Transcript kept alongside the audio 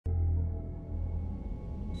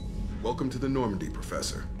Welcome to the Normandy,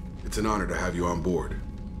 Professor. It's an honor to have you on board.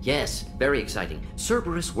 Yes, very exciting.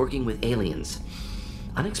 Cerberus working with aliens.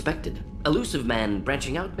 Unexpected. Elusive man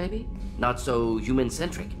branching out, maybe? Not so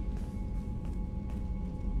human-centric.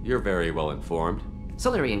 You're very well informed.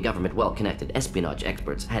 Solarian government well-connected espionage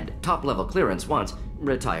experts had top-level clearance once,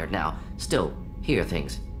 retired now. Still, hear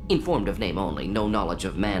things. Informed of name only, no knowledge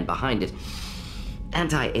of man behind it.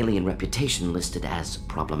 Anti-alien reputation listed as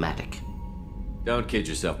problematic. Don't kid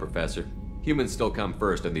yourself, Professor. Humans still come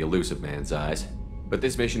first in the elusive man's eyes. But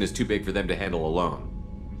this mission is too big for them to handle alone.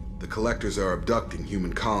 The Collectors are abducting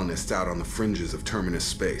human colonists out on the fringes of terminus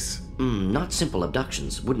space. Not simple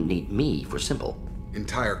abductions. Wouldn't need me for simple.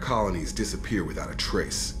 Entire colonies disappear without a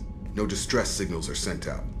trace. No distress signals are sent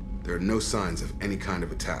out. There are no signs of any kind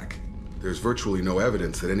of attack. There's virtually no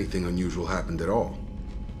evidence that anything unusual happened at all.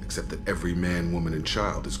 Except that every man, woman, and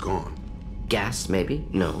child is gone. Gas, maybe?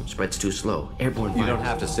 No, spreads too slow. Airborne You virus. don't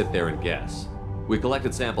have to sit there and guess. We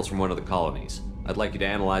collected samples from one of the colonies. I'd like you to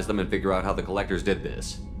analyze them and figure out how the Collectors did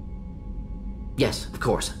this. Yes, of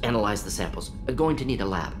course. Analyze the samples. Going to need a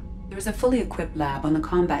lab. There's a fully equipped lab on the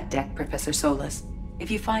combat deck, Professor Solis.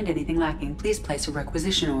 If you find anything lacking, please place a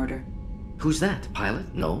requisition order. Who's that?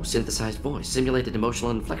 Pilot? No. Synthesized voice. Simulated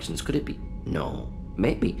emotional inflections. Could it be? No.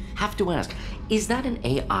 Maybe. Have to ask. Is that an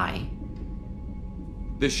AI?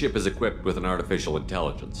 This ship is equipped with an artificial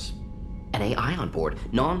intelligence. An AI on board?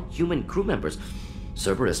 Non-human crew members?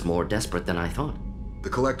 Cerberus more desperate than I thought. The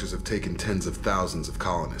Collectors have taken tens of thousands of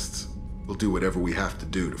colonists. We'll do whatever we have to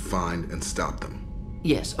do to find and stop them.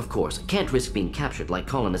 Yes, of course. Can't risk being captured like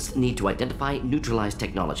colonists need to identify, neutralize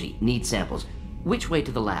technology, need samples. Which way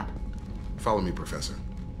to the lab? Follow me, Professor.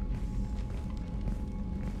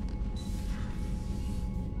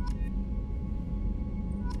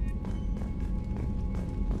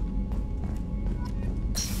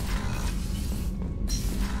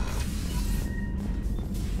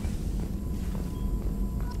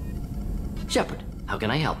 Shepard, how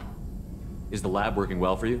can I help? Is the lab working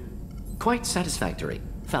well for you? Quite satisfactory.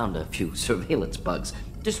 Found a few surveillance bugs.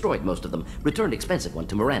 Destroyed most of them. Returned expensive one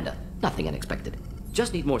to Miranda. Nothing unexpected.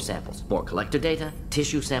 Just need more samples. More collector data,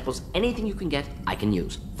 tissue samples, anything you can get, I can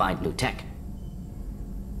use. Find new tech.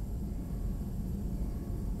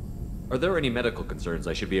 Are there any medical concerns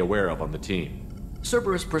I should be aware of on the team?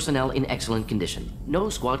 Cerberus personnel in excellent condition. No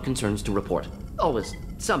squad concerns to report. Always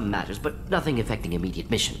some matters, but nothing affecting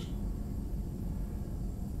immediate mission.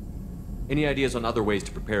 Any ideas on other ways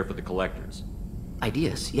to prepare for the Collectors?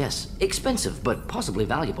 Ideas, yes. Expensive, but possibly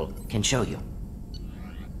valuable. Can show you.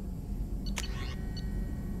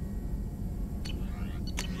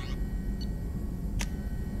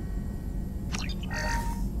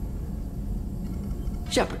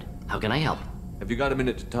 Shepard, how can I help? Have you got a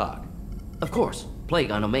minute to talk? Of course.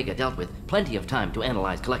 Plague on Omega dealt with. Plenty of time to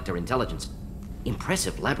analyze Collector intelligence.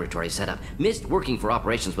 Impressive laboratory setup. Missed working for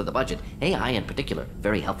operations with a budget. AI in particular.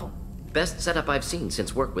 Very helpful. Best setup I've seen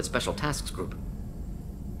since work with Special Tasks Group.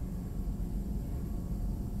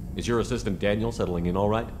 Is your assistant Daniel settling in all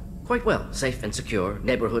right? Quite well. Safe and secure.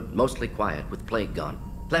 Neighborhood mostly quiet with Plague gone.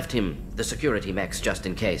 Left him the security mechs just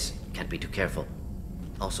in case. Can't be too careful.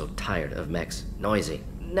 Also tired of mechs. Noisy.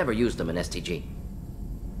 Never used them in STG.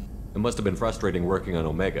 It must have been frustrating working on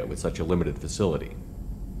Omega with such a limited facility.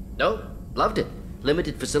 No, loved it.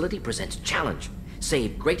 Limited facility presents challenge.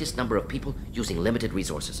 Save greatest number of people using limited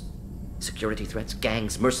resources. Security threats,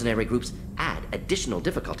 gangs, mercenary groups add additional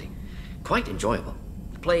difficulty. Quite enjoyable.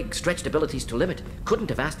 Plague stretched abilities to limit. Couldn't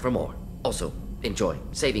have asked for more. Also, enjoy.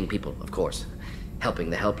 Saving people, of course.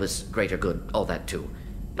 Helping the helpless, greater good, all that too.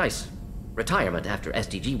 Nice. Retirement after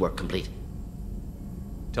SDG work complete.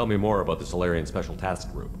 Tell me more about the Solarian Special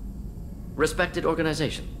Task Group. Respected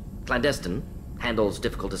organization. Clandestine. Handles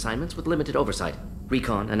difficult assignments with limited oversight.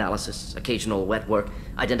 Recon, analysis, occasional wet work.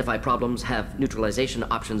 Identify problems, have neutralization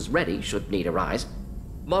options ready should need arise.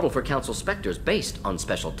 Model for Council Spectres based on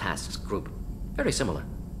Special Tasks Group. Very similar.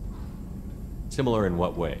 Similar in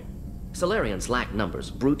what way? Solarians lack numbers,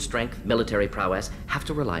 brute strength, military prowess, have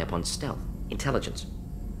to rely upon stealth, intelligence.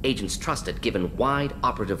 Agents trusted, given wide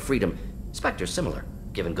operative freedom. Spectres similar,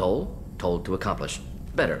 given goal, told to accomplish.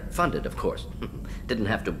 Better, funded, of course. Didn't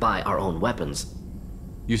have to buy our own weapons.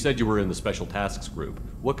 You said you were in the Special Tasks Group.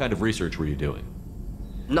 What kind of research were you doing?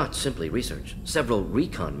 Not simply research. Several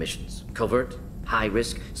recon missions. Covert, high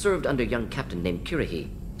risk, served under a young captain named Kirihi.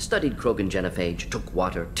 Studied Krogan genophage, took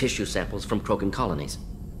water, tissue samples from Krogan colonies.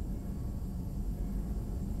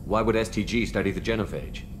 Why would STG study the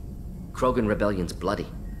genophage? Krogan rebellion's bloody,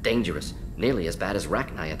 dangerous, nearly as bad as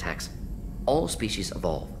Rachni attacks. All species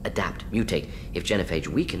evolve, adapt, mutate. If genophage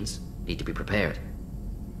weakens, need to be prepared.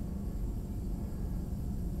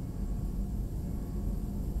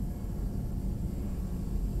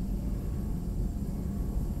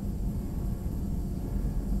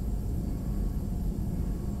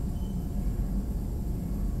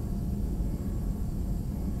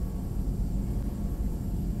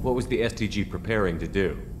 What was the STG preparing to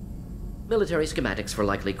do? Military schematics for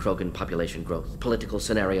likely Krogan population growth, political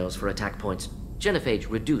scenarios for attack points. Genophage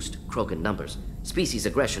reduced Krogan numbers. Species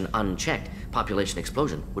aggression unchecked, population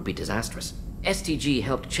explosion would be disastrous. STG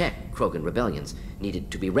helped check Krogan rebellions, needed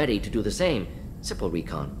to be ready to do the same. Simple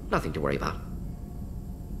recon, nothing to worry about.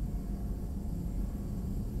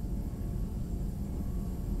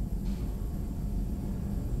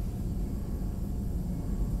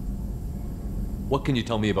 What can you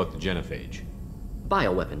tell me about the genophage?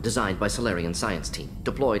 Bioweapon designed by Solarian science team,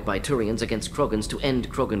 deployed by Turians against Krogans to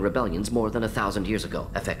end Krogan rebellions more than 1,000 years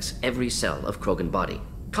ago, affects every cell of Krogan body.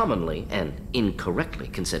 Commonly and incorrectly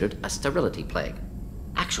considered a sterility plague.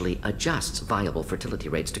 Actually adjusts viable fertility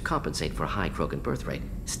rates to compensate for a high Krogan birth rate,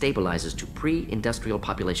 stabilizes to pre-industrial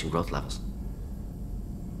population growth levels.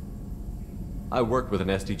 I worked with an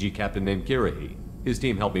STG captain named Kirahi. His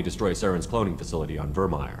team helped me destroy Saren's cloning facility on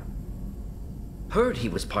Vermeer. Heard he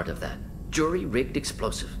was part of that. Jury-rigged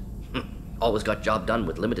explosive. Always got job done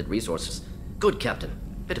with limited resources. Good captain.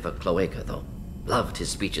 Bit of a cloaca, though. Loved his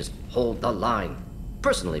speeches. Hold the line.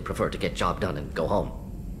 Personally prefer to get job done and go home.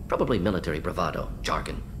 Probably military bravado,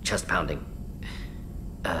 jargon, chest pounding.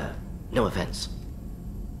 No offense.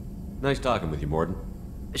 Nice talking with you, Mordin.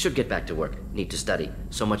 Should get back to work. Need to study.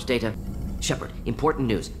 So much data. Shepard, important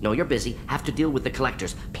news. Know you're busy. Have to deal with the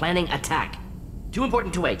collectors. Planning attack. Too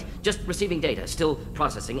important to wait. Just receiving data. Still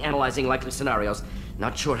processing, analyzing likely scenarios.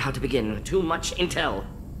 Not sure how to begin. Too much intel.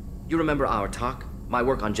 You remember our talk? My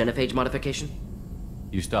work on genophage modification?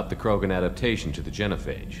 You stopped the Krogan adaptation to the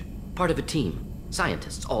genophage. Part of a team.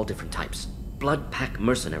 Scientists, all different types. Blood Pack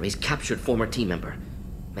mercenaries captured former team member.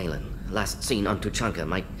 Malin, last seen on Tuchanka,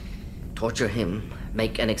 might torture him,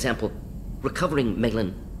 make an example. Recovering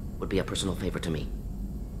Malin would be a personal favor to me.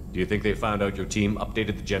 Do you think they found out your team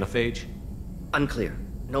updated the genophage? Unclear.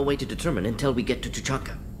 No way to determine until we get to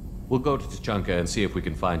Tuchanka. We'll go to Tuchanka and see if we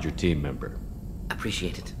can find your team member.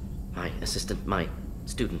 Appreciate it. My assistant, my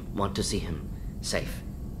student, want to see him safe.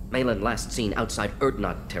 Malin last seen outside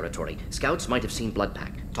Erdnot territory. Scouts might have seen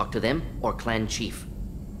Bloodpack. Talk to them or clan chief.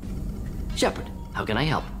 Shepard, how can I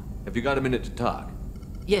help? Have you got a minute to talk?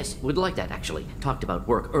 Yes, would like that actually. Talked about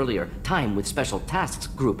work earlier. Time with Special Tasks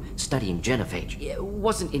Group studying genophage.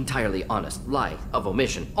 Wasn't entirely honest. Lie of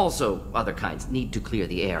omission. Also, other kinds. Need to clear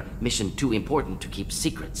the air. Mission too important to keep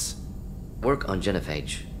secrets. Work on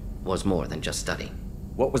genophage was more than just study.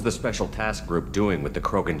 What was the Special Task Group doing with the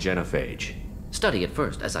Krogan genophage? Study at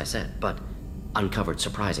first, as I said, but uncovered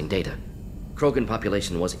surprising data. Krogan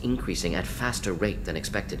population was increasing at faster rate than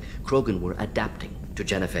expected. Krogan were adapting to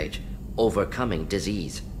genophage, overcoming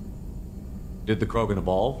disease. Did the Krogan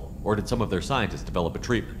evolve, or did some of their scientists develop a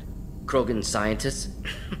treatment? Krogan scientists?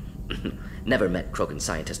 Never met Krogan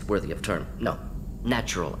scientist worthy of term. No.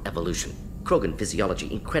 Natural evolution. Krogan physiology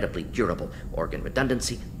incredibly durable. Organ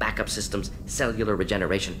redundancy, backup systems, cellular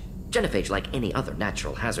regeneration. Genophage like any other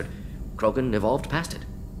natural hazard. Krogan evolved past it.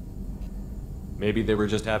 Maybe they were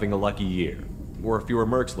just having a lucky year. Or fewer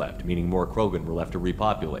mercs left, meaning more Krogan were left to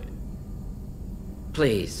repopulate.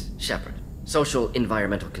 Please, Shepard. Social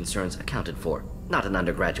environmental concerns accounted for. Not an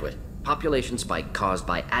undergraduate. Population spike caused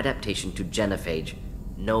by adaptation to genophage.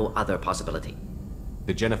 No other possibility.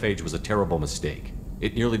 The genophage was a terrible mistake.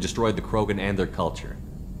 It nearly destroyed the Krogan and their culture.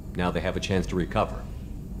 Now they have a chance to recover.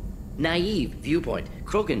 Naive viewpoint.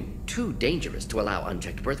 Krogan too dangerous to allow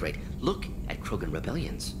unchecked birth rate. Look at Krogan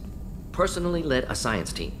rebellions. Personally led a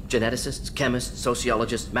science team. Geneticists, chemists,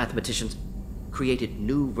 sociologists, mathematicians. Created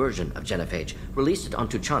new version of genophage. Released it on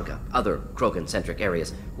Tuchanka, other Krogan-centric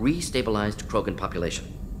areas. Restabilized Krogan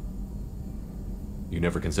population. You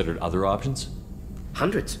never considered other options?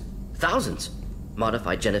 Hundreds. Thousands.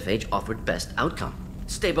 Modified genophage offered best outcome.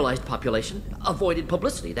 Stabilized population, avoided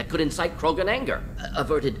publicity that could incite Krogan anger,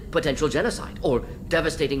 averted potential genocide, or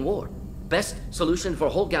devastating war. Best solution for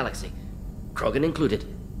whole galaxy. Krogan included.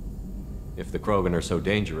 If the Krogan are so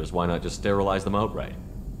dangerous, why not just sterilize them outright?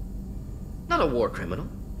 Not a war criminal,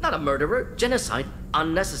 not a murderer, genocide,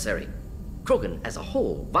 unnecessary. Krogan as a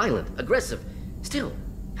whole, violent, aggressive, still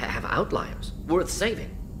have outliers, worth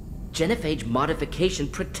saving. Genophage modification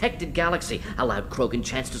protected galaxy, allowed Krogan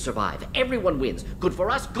chance to survive. Everyone wins. Good for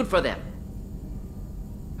us, good for them.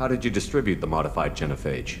 How did you distribute the modified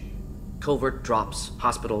genophage? Covert drops,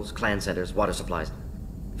 hospitals, clan centers, water supplies.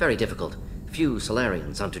 Very difficult. Few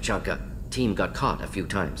Solarians on Tuchanka. Team got caught a few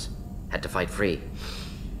times. Had to fight free.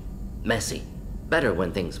 Messy. Better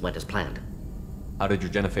when things went as planned. How did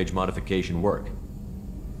your genophage modification work?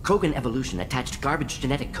 Krogan evolution attached garbage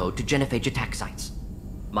genetic code to genophage attack sites.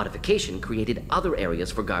 Modification created other areas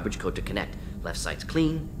for garbage code to connect. Left sites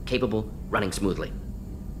clean, capable, running smoothly.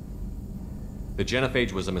 The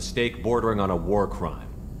genophage was a mistake bordering on a war crime.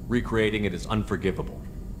 Recreating it is unforgivable.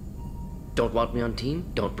 Don't want me on team?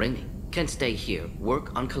 Don't bring me. Can stay here,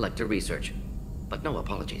 work on collector research. But no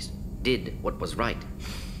apologies. Did what was right.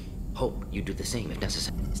 Hope you do the same if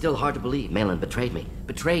necessary. Still hard to believe Malin betrayed me.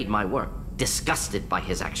 Betrayed my work. Disgusted by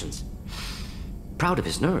his actions. Proud of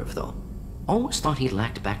his nerve, though. Almost thought he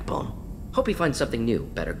lacked backbone. Hope he finds something new.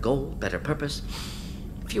 Better goal, better purpose.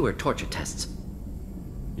 Fewer torture tests.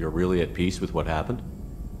 You're really at peace with what happened?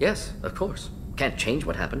 Yes, of course. Can't change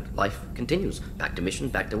what happened. Life continues. Back to mission,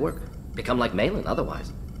 back to work. Become like Malin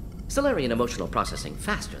otherwise. Solarian emotional processing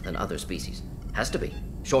faster than other species. Has to be.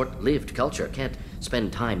 Short-lived culture can't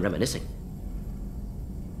spend time reminiscing.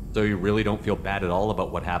 So you really don't feel bad at all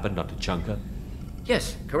about what happened on Tuchanka?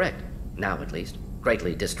 Yes, correct. Now at least.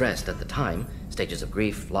 Greatly distressed at the time. Stages of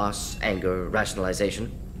grief, loss, anger,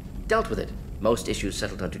 rationalization. Dealt with it. Most issues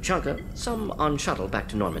settled on Tuchanka, some on shuttle back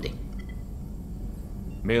to Normandy.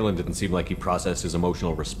 Malin didn't seem like he processed his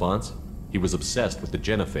emotional response. He was obsessed with the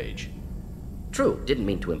genophage. True, didn't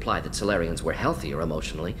mean to imply that Solarians were healthier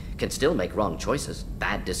emotionally, can still make wrong choices,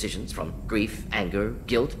 bad decisions from grief, anger,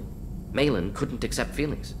 guilt. Malin couldn't accept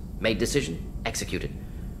feelings. Made decision, executed.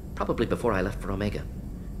 Probably before I left for Omega.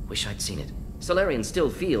 Wish I'd seen it. Solarians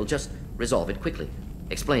still feel, just resolve it quickly.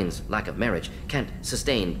 Explains lack of marriage, can't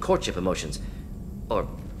sustain courtship emotions. Or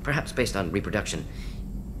perhaps based on reproduction.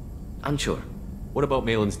 Unsure. What about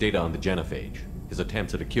Malin's data on the genophage? His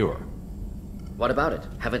attempts at a cure? What about it?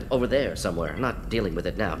 Have it over there somewhere. Not dealing with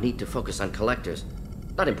it now. Need to focus on collectors.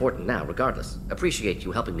 Not important now, regardless. Appreciate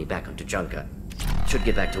you helping me back on Tuchanka. Should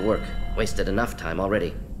get back to work. Wasted enough time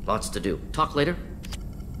already. Lots to do. Talk later?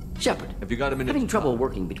 Shepard, Have you got a minute? having trouble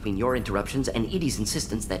working between your interruptions and Edie's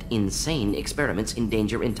insistence that insane experiments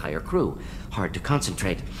endanger entire crew. Hard to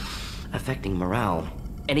concentrate. Affecting morale.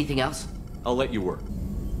 Anything else? I'll let you work.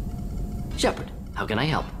 Shepard, how can I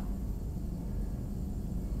help?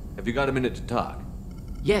 Have you got a minute to talk?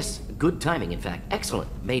 Yes, good timing, in fact.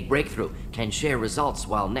 Excellent. Made breakthrough. Can share results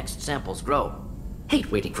while next samples grow.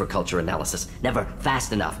 Hate waiting for culture analysis. Never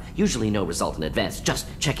fast enough. Usually no result in advance. Just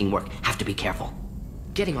checking work. Have to be careful.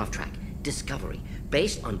 Getting off track. Discovery.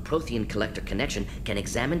 Based on Prothean collector connection, can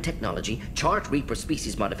examine technology, chart Reaper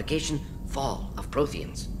species modification, fall of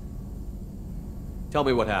Protheans. Tell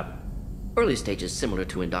me what happened. Early stages similar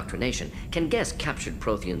to indoctrination. Can guess captured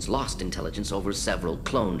Protheans lost intelligence over several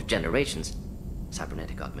cloned generations.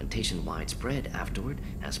 Cybernetic augmentation widespread afterward.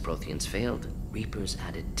 As Protheans failed, Reapers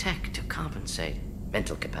added tech to compensate.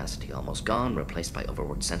 Mental capacity almost gone, replaced by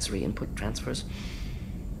overworked sensory input transfers.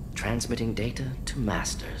 Transmitting data to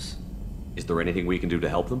masters. Is there anything we can do to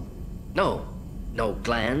help them? No. No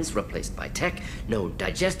glands replaced by tech. No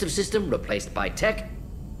digestive system replaced by tech.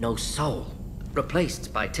 No soul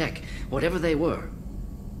replaced by tech. Whatever they were,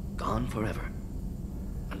 gone forever.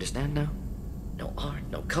 Understand now? No art,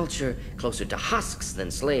 no culture, closer to husks than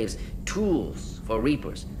slaves. Tools for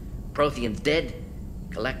Reapers. Protheans dead.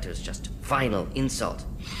 Collectors just final insult.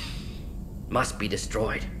 Must be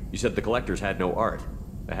destroyed. You said the collectors had no art.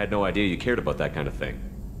 I had no idea you cared about that kind of thing.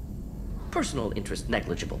 Personal interest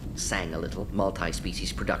negligible. Sang a little.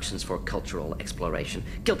 Multi-species productions for cultural exploration.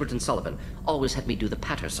 Gilbert and Sullivan always had me do the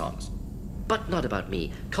patter songs. But not about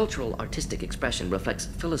me. Cultural artistic expression reflects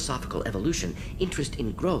philosophical evolution, interest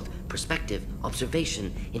in growth, perspective,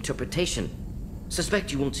 observation, interpretation.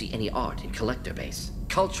 Suspect you won't see any art in collector base.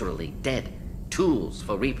 Culturally dead. Tools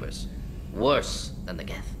for Reapers. Worse than the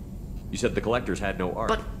Geth. You said the collectors had no art.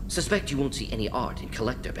 But suspect you won't see any art in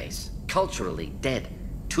collector base. Culturally dead.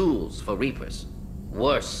 Tools for Reapers.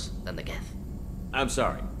 Worse than the Geth. I'm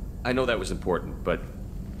sorry. I know that was important, but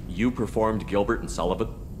you performed Gilbert and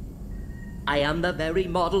Sullivan? I am the very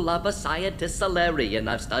model of a scientist Solarian.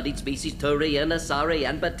 I've studied species Turian, Asari,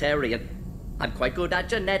 and Batarian. I'm quite good at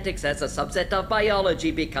genetics as a subset of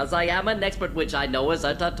biology because I am an expert, which I know is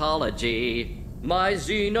a tautology. My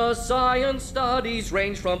xenoscience studies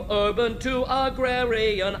range from urban to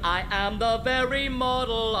agrarian. I am the very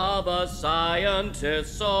model of a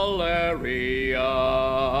scientist Solarian.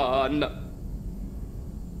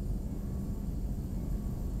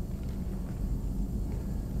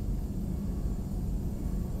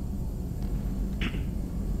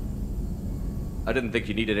 I didn't think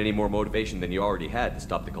you needed any more motivation than you already had to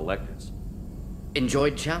stop the collectors.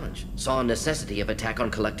 Enjoyed challenge. Saw necessity of attack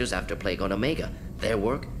on collectors after Plague on Omega. Their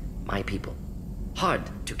work, my people. Hard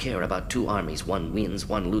to care about two armies. One wins,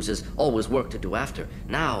 one loses. Always work to do after.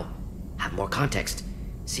 Now, have more context.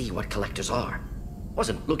 See what collectors are.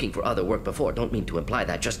 Wasn't looking for other work before. Don't mean to imply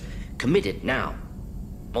that. Just committed now.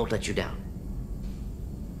 Won't let you down.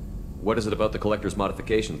 What is it about the collector's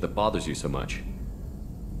modifications that bothers you so much?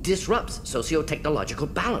 disrupts socio-technological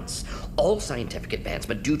balance. All scientific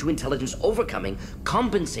advancement due to intelligence overcoming,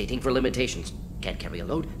 compensating for limitations. Can't carry a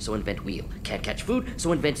load, so invent wheel. Can't catch food,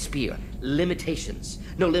 so invent spear. Limitations.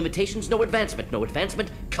 No limitations, no advancement. No advancement,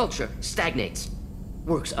 culture stagnates.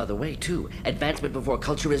 Works other way, too. Advancement before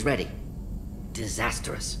culture is ready.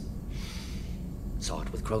 Disastrous. Saw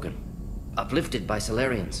it with Krogan. Uplifted by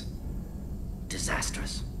Solarians.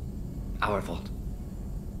 Disastrous. Our fault.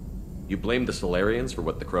 You blame the Solarians for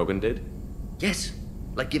what the Krogan did? Yes.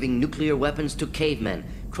 Like giving nuclear weapons to cavemen.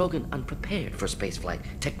 Krogan unprepared for spaceflight,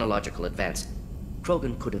 technological advance.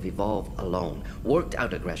 Krogan could have evolved alone, worked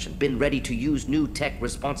out aggression, been ready to use new tech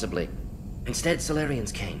responsibly. Instead,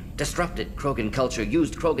 Solarians came, disrupted Krogan culture,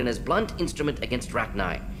 used Krogan as blunt instrument against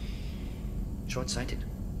Rachni. Short-sighted.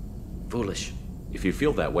 Foolish. If you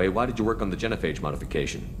feel that way, why did you work on the genophage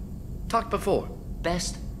modification? Talked before.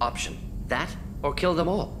 Best option. That, or kill them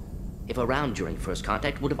all. If around during first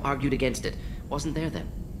contact, would have argued against it. Wasn't there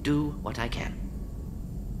then. Do what I can.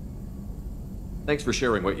 Thanks for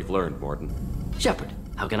sharing what you've learned, Mordin. Shepard,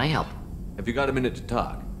 how can I help? Have you got a minute to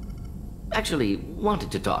talk? Actually,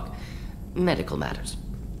 wanted to talk. Medical matters.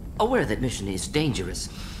 Aware that mission is dangerous.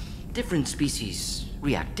 Different species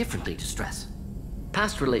react differently to stress.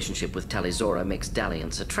 Past relationship with Talizora makes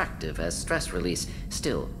dalliance attractive as stress release.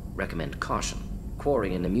 Still, recommend caution.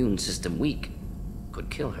 Quarry an immune system weak. Could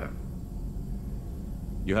kill her.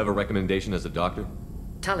 You have a recommendation as a doctor?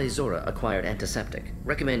 Talizora acquired antiseptic.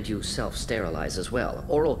 Recommend you self-sterilize as well.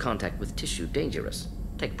 Oral contact with tissue dangerous.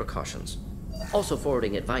 Take precautions. Also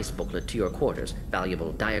forwarding advice booklet to your quarters.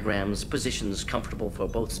 Valuable diagrams, positions comfortable for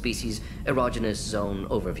both species, erogenous zone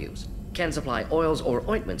overviews. Can supply oils or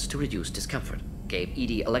ointments to reduce discomfort. Gave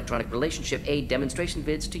ED electronic relationship aid demonstration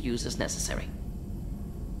vids to use as necessary.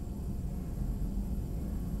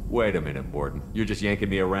 Wait a minute, Mordin. You're just yanking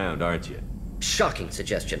me around, aren't you? Shocking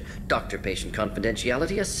suggestion. Doctor-patient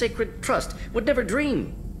confidentiality, a sacred trust. Would never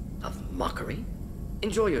dream of mockery.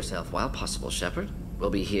 Enjoy yourself while possible, Shepard.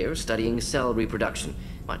 We'll be here studying cell reproduction.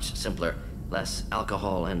 Much simpler, less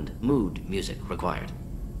alcohol and mood music required.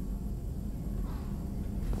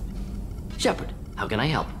 Shepard, how can I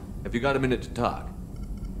help? Have you got a minute to talk?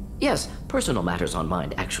 Yes, personal matters on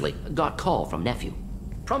mind, actually. Got call from nephew.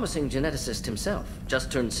 Promising geneticist himself.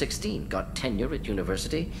 Just turned 16, got tenure at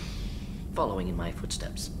university. Following in my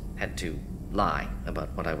footsteps. Had to lie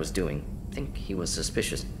about what I was doing. Think he was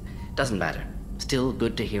suspicious. Doesn't matter. Still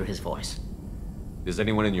good to hear his voice. Does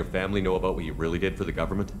anyone in your family know about what you really did for the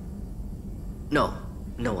government? No.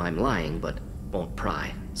 No, I'm lying, but won't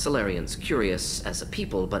pry. Solarians curious as a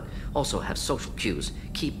people, but also have social cues.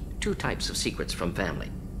 Keep two types of secrets from family.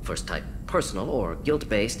 First type, personal or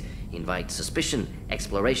guilt-based. Invite suspicion,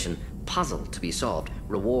 exploration, puzzle to be solved,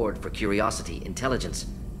 reward for curiosity, intelligence.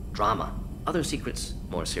 Drama. Other secrets,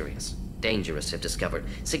 more serious. Dangerous if discovered.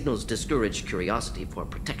 Signals discourage curiosity for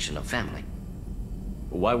protection of family.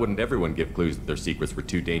 Why wouldn't everyone give clues that their secrets were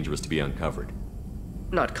too dangerous to be uncovered?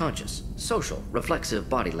 Not conscious. Social, reflexive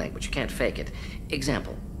body language. Can't fake it.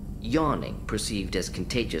 Example. Yawning perceived as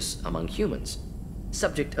contagious among humans.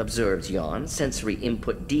 Subject observes yawn. Sensory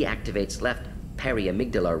input deactivates left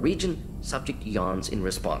periamygdalar region. Subject yawns in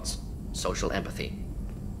response. Social empathy.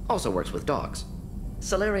 Also works with dogs.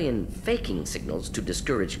 Solarian faking signals to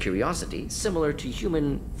discourage curiosity, similar to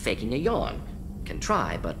human faking a yawn. Can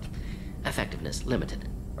try, but effectiveness limited.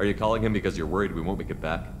 Are you calling him because you're worried we won't make it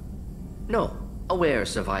back? No. Aware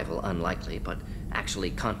survival unlikely, but actually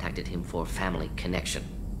contacted him for family connection.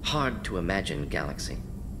 Hard to imagine galaxy.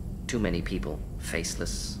 Too many people,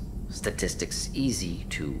 faceless. Statistics easy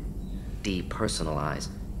to depersonalize.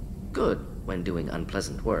 Good when doing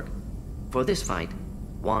unpleasant work. For this fight,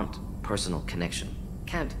 want personal connection.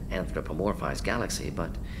 Can't anthropomorphize galaxy,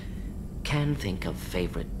 but can think of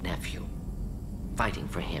favorite nephew. Fighting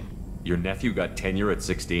for him. Your nephew got tenure at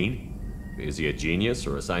 16? Is he a genius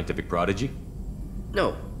or a scientific prodigy?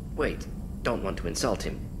 No, wait. Don't want to insult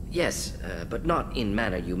him. Yes, but not in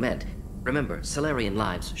manner you meant. Remember, Solarian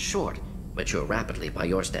lives short. Mature rapidly by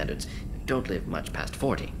your standards. Don't live much past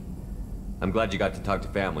 40. I'm glad you got to talk to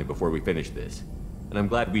family before we finish this. And I'm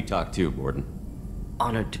glad we talked too, Mordin.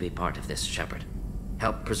 Honored to be part of this, Shepard.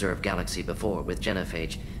 Helped preserve Galaxy before with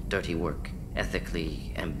genophage. Dirty work.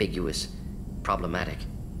 Ethically ambiguous. Problematic.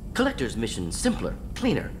 Collector's mission simpler,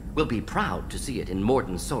 cleaner. We'll be proud to see it in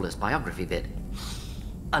Mordin Solus biography vid.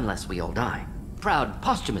 Unless we all die. Proud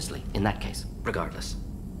posthumously, in that case, regardless.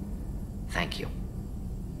 Thank you.